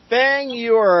 Fang,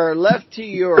 you are left to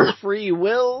your free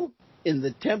will in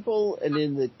the temple and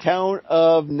in the town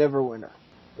of Neverwinter.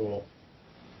 Cool.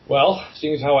 Well,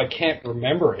 seeing as how I can't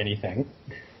remember anything.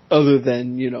 Other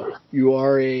than, you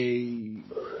are a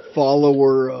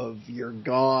follower of your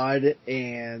god,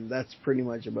 and that's pretty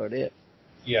much about it.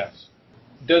 Yes.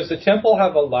 Does the temple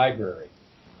have a library?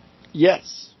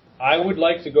 Yes. I would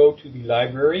like to go to the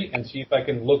library and see if I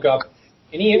can look up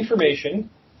any information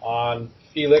on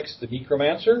Felix the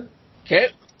Necromancer. Okay.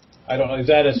 I don't know, is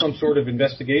that some sort of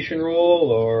investigation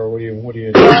roll, or what do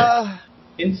you not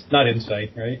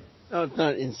insight, right? No, it's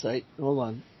not insight. Hold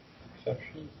on.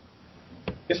 Perception.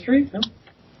 History? No?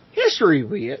 History,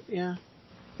 yeah.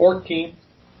 14.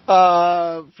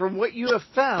 From what you have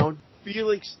found,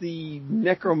 Felix the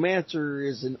Necromancer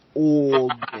is an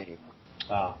old name.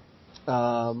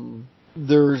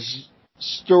 There's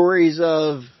stories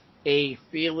of a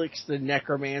Felix the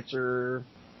Necromancer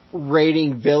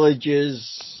raiding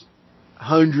villages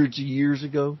hundreds of years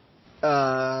ago.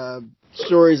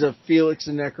 Stories of Felix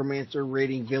the Necromancer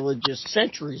raiding villages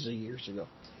centuries of years ago.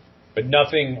 But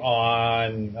nothing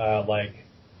on,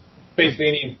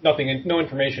 basically no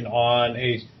information on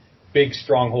a big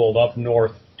stronghold up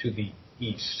north to the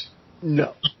east.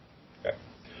 No. Okay.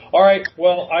 All right.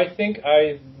 Well, I think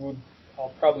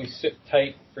I'll probably sit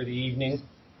tight for the evening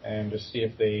and just see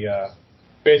if they.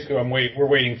 Basically, we're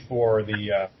waiting for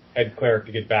the head cleric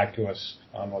to get back to us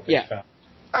on what they found.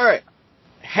 All right,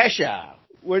 Hesha,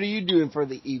 what are you doing for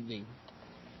the evening?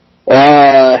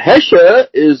 Hesha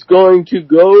is going to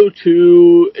go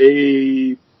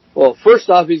to first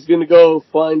off, he's going to go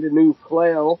find a new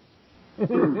flail.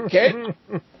 Okay.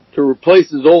 To replace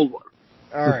his old one.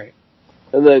 All right.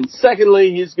 And then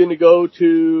secondly, he's going to go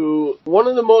to one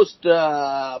of the most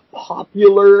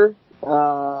popular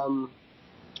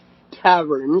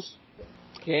taverns.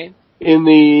 Okay. In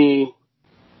the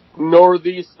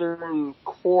northeastern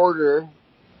quarter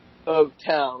of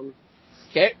town.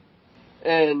 Okay.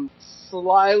 And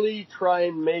slyly try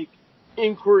and make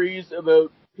inquiries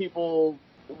about people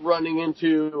running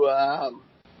into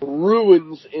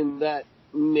ruins in that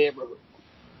neighborhood.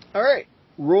 All right.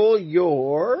 Roll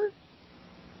your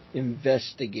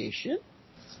investigation.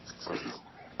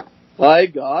 I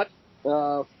got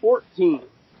 14.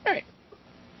 All right.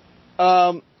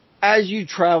 As you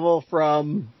travel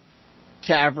from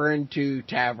tavern to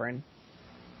tavern,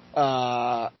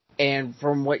 and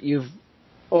from what you've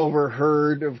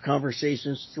overheard of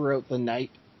conversations throughout the night,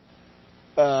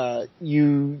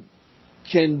 you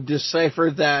can decipher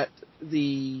that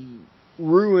the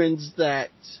ruins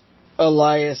that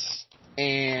Elias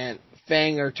and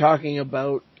Fang are talking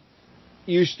about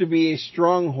used to be a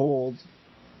stronghold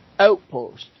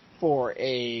outpost for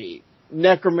a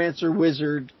necromancer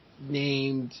wizard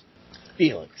named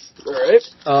Felix. All right.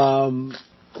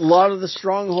 A lot of the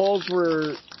strongholds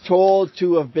were told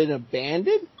to have been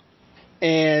abandoned,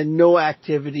 and no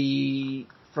activity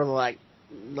for the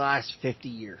last 50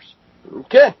 years.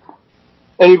 Okay.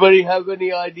 Anybody have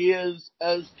any ideas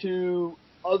as to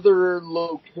other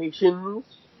locations?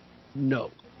 No.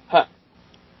 Huh.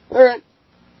 All right.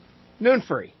 Noonfree,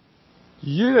 what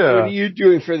Yeah. are you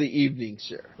doing for the evening,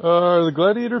 sir? Are the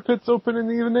gladiator pits open in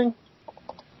the evening?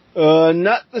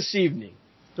 Not this evening.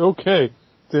 Okay.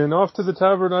 Then off to the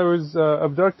tavern I was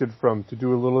abducted from to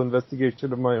do a little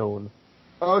investigation of my own.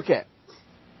 Okay.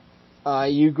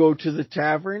 You go to the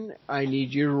tavern. I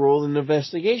need you to roll an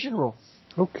investigation roll.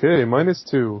 Okay,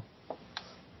 -2.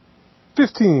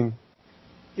 15.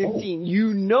 15.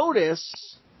 You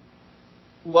notice,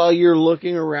 while you're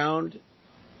looking around,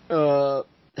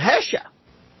 Hesha.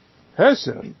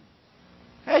 Hesha.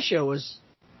 Hesha was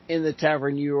in the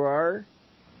tavern you are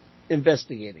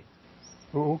investigating.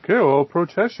 Okay, well, I'll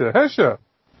approach Hesha. Hesha,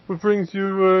 what brings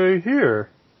you here?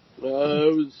 I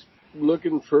was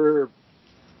looking for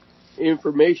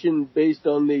information based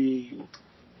on the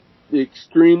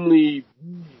extremely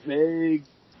vague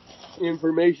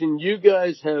information you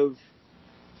guys have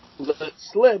let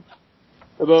slip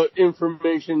about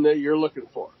information that you're looking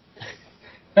for.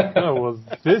 Oh, well,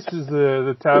 this is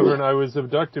the tavern I was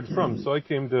abducted from, so I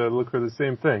came to look for the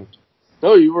same thing.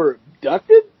 Oh, you were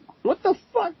abducted? What the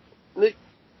fuck? Like,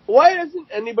 why hasn't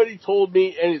anybody told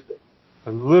me anything?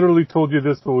 I literally told you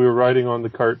this when we were riding on the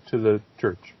cart to the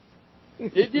church.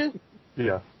 Did you?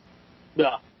 Yeah.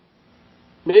 No.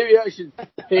 Maybe I should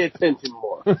pay attention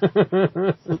more.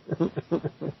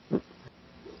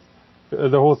 The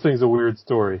whole thing's a weird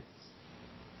story.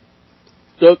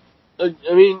 So,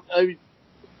 I'm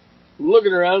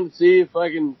looking around to see if I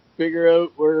can figure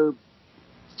out where,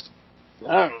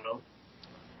 I don't know.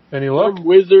 Any luck?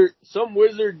 Some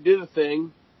wizard did a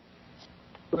thing,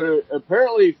 but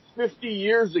apparently 50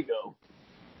 years ago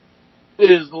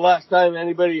is the last time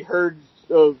anybody heard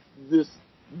of this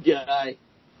guy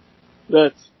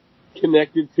that's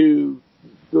connected to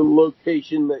the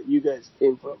location that you guys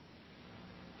came from.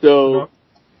 So,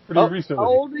 Pretty recently. how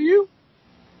old are you?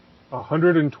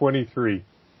 123.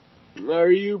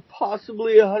 Are you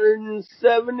possibly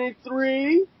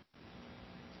 173?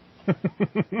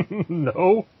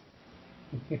 No?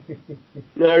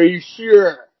 Are you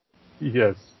sure?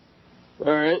 Yes.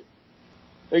 Alright.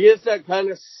 I guess that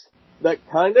kind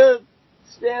of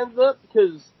stands up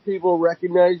because people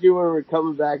recognize you when we're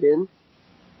coming back in.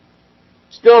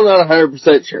 Still not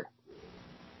 100% sure.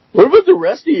 What about the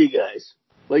rest of you guys?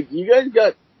 Like, you guys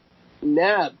got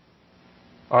nabbed.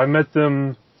 I met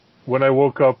them when I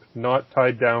woke up, not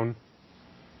tied down.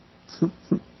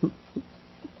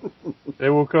 They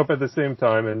woke up at the same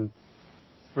time, and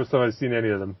first time I've seen any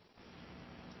of them.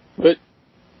 But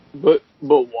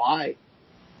why?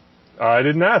 I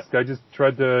didn't ask. I just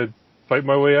tried to fight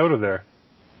my way out of there.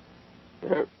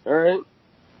 Alright.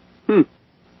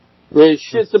 Man,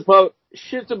 shit's above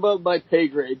my pay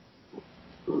grade.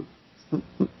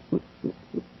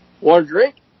 Want a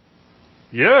drink?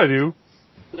 Yeah, I do.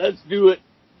 Let's do it.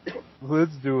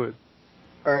 Let's do it.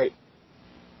 Alright.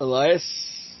 Elias,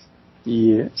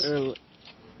 Yes.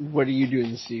 what are you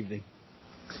doing this evening?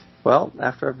 Well,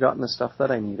 after I've gotten the stuff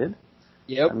that I needed,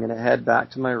 Yep. I'm going to head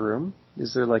back to my room.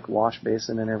 Is there like wash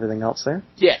basin and everything else there?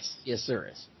 Yes. Yes, there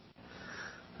is.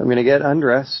 I'm going to get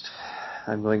undressed.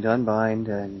 I'm going to unbind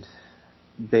and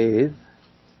bathe,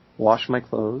 wash my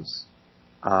clothes,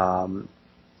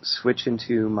 switch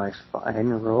into my fine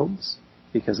robes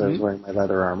because I was wearing my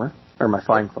leather armor, or my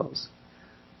fine clothes,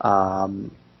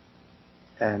 and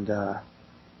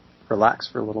relax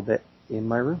for a little bit in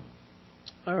my room.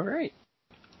 Alright.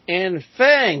 And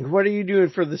Fang, what are you doing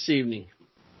for this evening?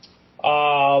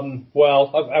 Well,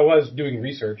 I was doing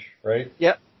research, right?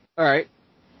 Yep. Alright.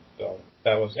 So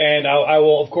that was, and I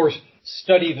will, of course,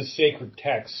 study the sacred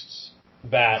texts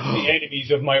that the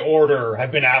enemies of my order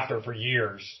have been after for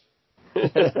years.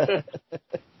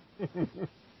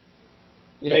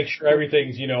 Make sure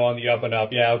everything's, on the up and up.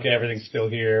 Yeah, okay, everything's still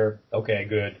here. Okay,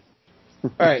 good.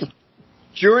 Alright.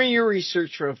 During your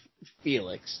research for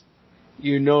Felix,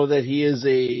 you know that he is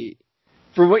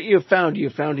from what you found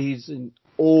he's an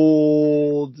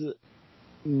old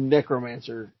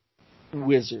necromancer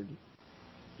wizard.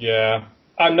 Yeah.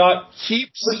 I'm not...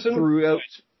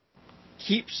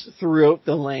 Keeps throughout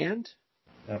the land.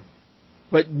 Yep.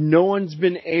 But no one's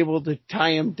been able to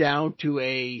tie him down to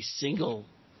a single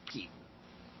keep.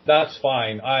 That's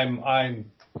fine.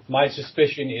 My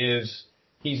suspicion is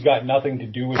he's got nothing to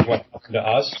do with what happened to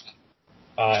us.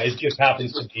 It just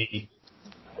happens to be,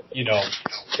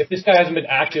 if this guy hasn't been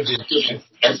active in years,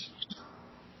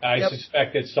 I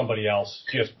suspect it's somebody else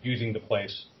just using the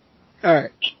place.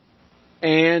 Alright.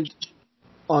 And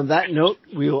on that note,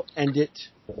 we'll end it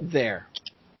there.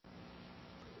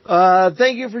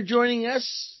 Thank you for joining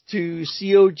us to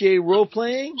COJ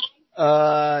Roleplaying.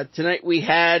 Tonight we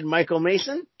had Michael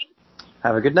Mason.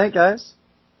 Have a good night, guys.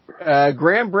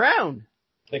 Graham Brown.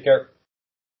 Take care.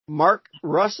 Mark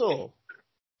Russell.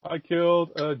 I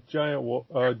killed a giant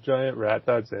rat.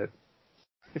 That's it.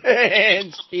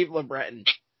 And Steve LeBreton.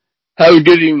 Have a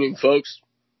good evening, folks.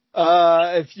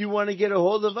 If you want to get a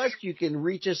hold of us, you can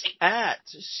reach us at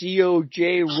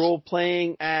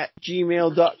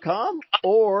cojroleplaying@gmail.com,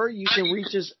 or you can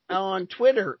reach us on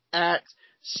Twitter at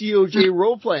COJ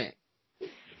Roleplaying.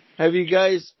 Have you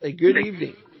guys a good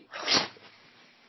evening.